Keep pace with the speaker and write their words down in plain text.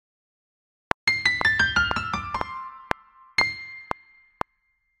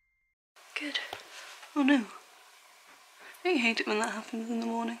good. Oh no. Don't you hate it when that happens in the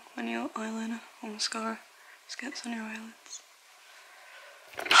morning, when your eyeliner or mascara just gets on your eyelids?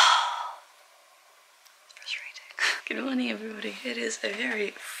 It's frustrating. Good morning everybody. It is a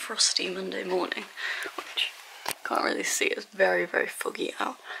very frosty Monday morning, which you can't really see, it's very, very foggy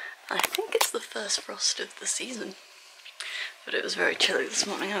out. And I think it's the first frost of the season. But it was very chilly this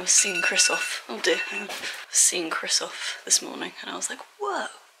morning. I was seeing Chris off. Oh dear, hang on. I was seeing Chris off this morning and I was like, whoa,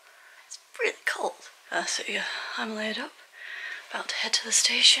 it's really cold. So yeah, I'm laid up, about to head to the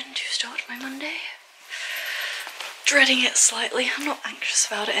station to start my Monday. Dreading it slightly. I'm not anxious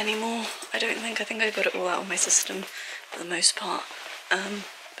about it anymore. I think I got it all out of my system for the most part.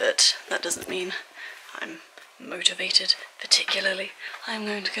 But that doesn't mean I'm motivated particularly. I'm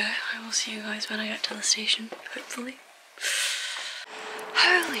going to go. I will see you guys when I get to the station, hopefully.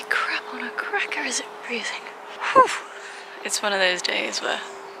 Holy crap on a cracker, is it freezing? Whew. It's one of those days where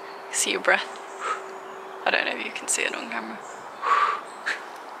you see your breath. I don't know if you can see it on camera.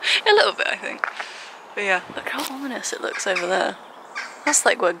 A little bit, I think. But yeah, look how ominous it looks over there. That's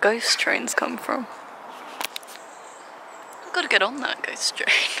like where ghost trains come from. I've got to get on that ghost train.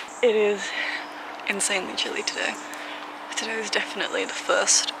 It is insanely chilly today. Today is definitely the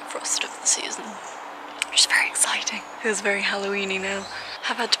first frost of the season, which is very exciting. It feels very Halloweeny now.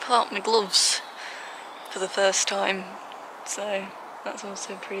 I've had to pull out my gloves for the first time, so that's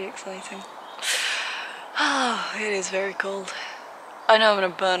also pretty exciting. Ah, it is very cold. I know I'm gonna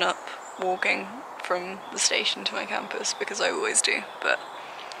burn up walking from the station to my campus, because I always do, but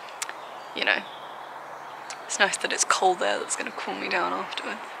you know, it's nice that it's cold there that's gonna cool me down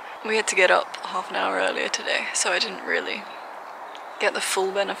afterwards. We had to get up half an hour earlier today, so I didn't really get the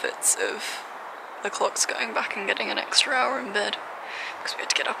full benefits of the clocks going back and getting an extra hour in bed, because we had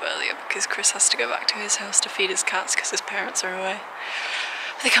to get up earlier because Chris has to go back to his house to feed his cats because his parents are away.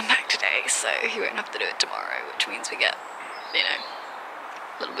 But they come back today, so he won't have to do it tomorrow, which means we get, you know,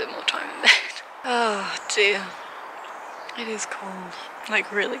 a little bit more time in bed. Oh dear, it is cold,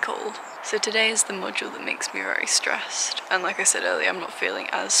 like really cold. So today is the module that makes me very stressed, and like I said earlier, I'm not feeling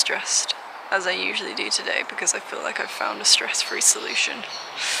as stressed as I usually do today because I feel like I've found a stress-free solution,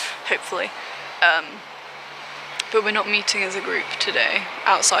 hopefully. But we're not meeting as a group today,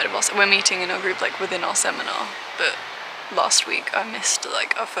 outside of us. We're meeting in a group like within our seminar, but last week I missed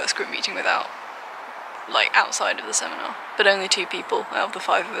like our first group meeting without, like outside of the seminar. But only 2 people out of the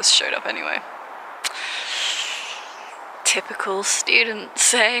 5 of us showed up anyway. Typical student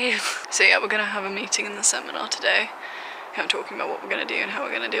save. So yeah, we're gonna have a meeting in the seminar today. I'm talking about what we're gonna do and how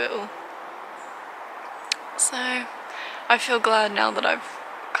we're gonna do it all. So I feel glad now that I've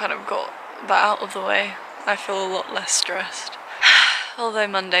kind of got that out of the way. I feel a lot less stressed. Although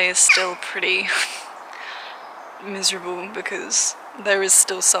Monday is still pretty miserable because there is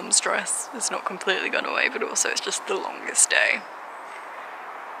still some stress. It's not completely gone away, but also it's just the longest day.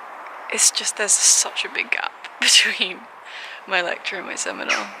 It's just there's such a big gap between my lecture and my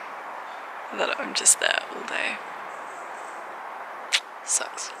seminar that I'm just there all day.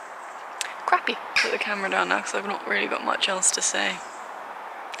 Sucks. Crappy. Put the camera down now because I've not really got much else to say.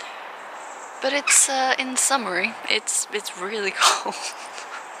 But it's, in summary, it's really cold.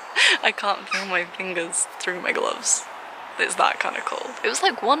 I can't feel my fingers through my gloves. It's that kind of cold. It was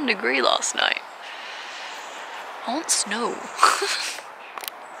like 1 degree last night. I want snow.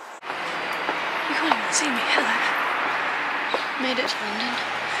 You can't even see me, hello. Made it to London.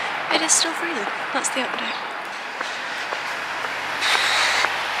 It is still freezing. That's the update.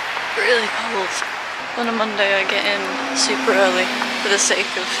 Really cold. On a Monday I get in super early for the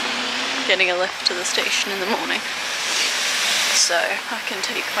sake of getting a lift to the station in the morning, so I can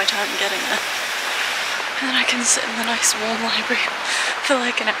take my time getting there, and then I can sit in the nice warm library for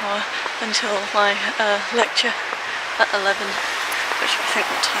like an hour until my lecture at 11, which I think,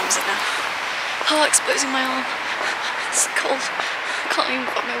 what time is it now? Oh, exposing my arm. It's cold. I can't even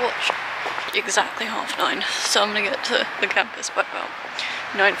put my watch. Exactly 9:30, so I'm gonna get to the campus by about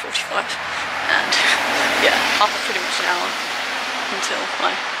 9:45, and yeah, I'll have pretty much an hour until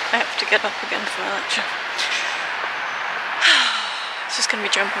I have to get up again for my lecture. It's just going to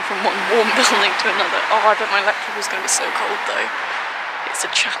be jumping from one warm building to another. Oh, I bet my lecture was going to be so cold though. It's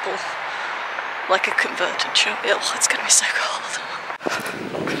a chapel, like a converted chapel. Oh, it's going to be so cold.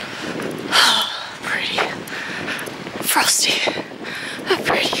 Pretty. Frosty.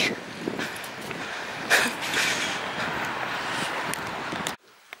 Pretty.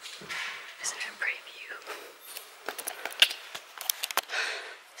 Isn't it a pretty view?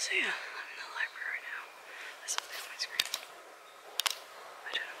 So yeah, I'm in the library right now. There's something on my screen. I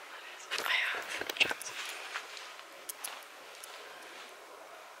don't know what that is. I have Jackson.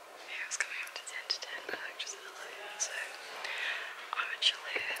 Yeah, it's coming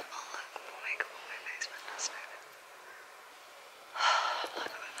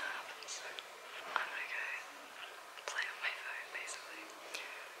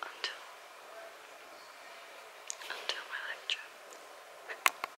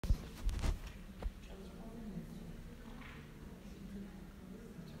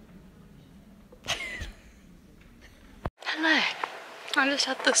I just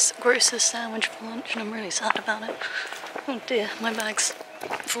had this grocer's sandwich for lunch and I'm really sad about it. Oh dear, my bag's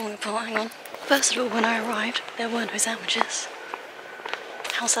falling apart, hang on. First of all, when I arrived, there were no sandwiches.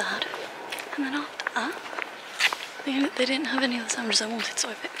 How sad. And then after that, they didn't have any of the sandwiches I wanted, so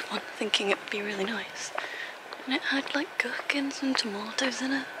I picked one thinking it would be really nice. And it had like gherkins and tomatoes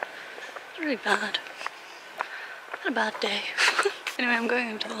in it. It was really bad. I had a bad day. Anyway, I'm going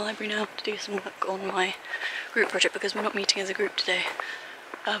over to the library now to do some work on my group project because we're not meeting as a group today.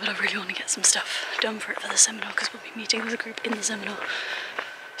 But I really want to get some stuff done for it for the seminar because we'll be meeting as a group in the seminar.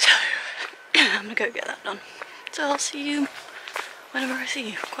 So, I'm gonna go get that done. So I'll see you whenever I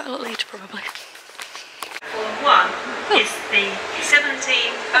see you. Quite a lot later, probably. One is the 1704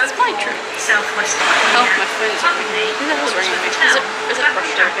 Southwest Oh, my phone's Company ringing me. Is it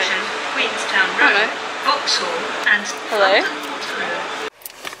brushed over? Queenstown Road, Vauxhall and Hello?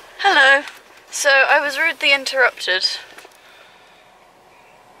 Hello. So I was rudely interrupted.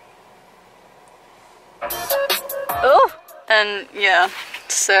 Oh! And yeah,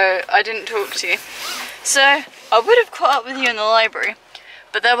 so I didn't talk to you. So I would have caught up with you in the library,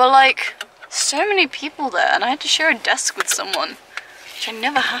 but there were like so many people there and I had to share a desk with someone, which I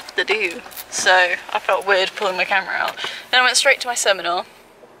never have to do. So I felt weird pulling my camera out. Then I went straight to my seminar.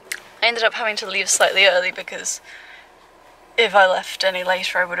 I ended up having to leave slightly early because if I left any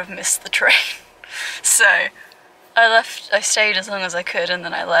later I would have missed the train. So I stayed as long as I could and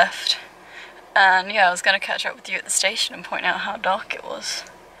then I left. And yeah, I was going to catch up with you at the station and point out how dark it was.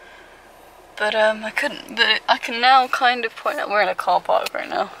 But I couldn't. But I can now kind of point out, we're in a car park right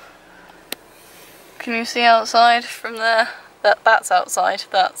now. Can you see outside from there? That's outside,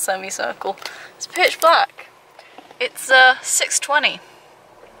 that semicircle. It's pitch black. It's 6:20.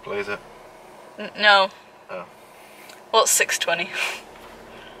 Blazer. No. Oh. What's 6:20?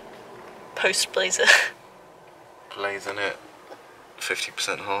 Post blazer. Blazing it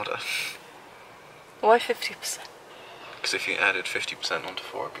 50% harder. Why 50%? Because if you added 50% onto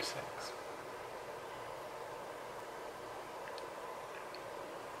 4, it'd be 6.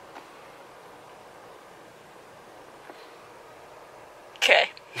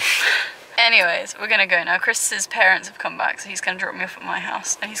 Okay. Anyways, we're gonna go now. Chris's parents have come back, so he's gonna drop me off at my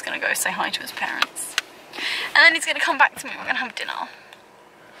house and he's gonna go say hi to his parents. And then he's gonna come back to me and we're gonna have dinner.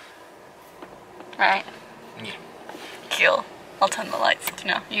 Right? Yeah. Cool. I'll turn the lights off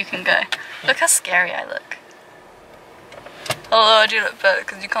now. You can go. Look how scary I look. Although I do look better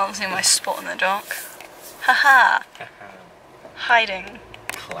because you can't see my spot in the dark. Haha. Hiding.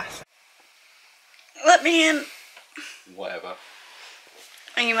 Classic. Let me in. Whatever.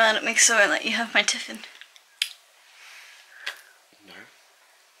 Are you mad at me because I won't let you have my tiffin? No.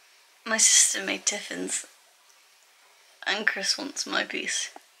 My sister made tiffins. And Chris wants my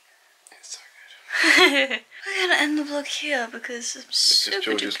piece. It's so good. We're gonna end the vlog here because I'm super Because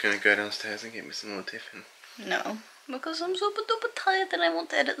George was going to go downstairs and get me some more tiffin. No, because I'm super duper tired and I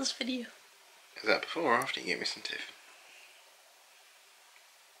want to edit this video. Is that before or after you get me some tiffin?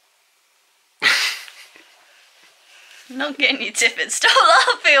 I'm not getting you tiffin. Stop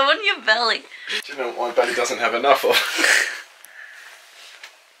laughing, I'm on your belly. Do you know what my belly doesn't have enough of?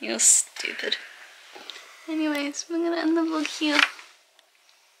 You're stupid. Anyways, we're gonna end the vlog here.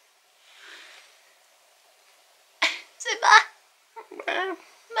 Say bye. Well,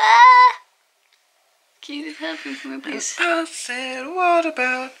 Bye. Can you do helping for me, please? I said, what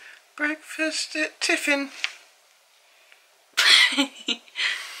about breakfast at tiffin?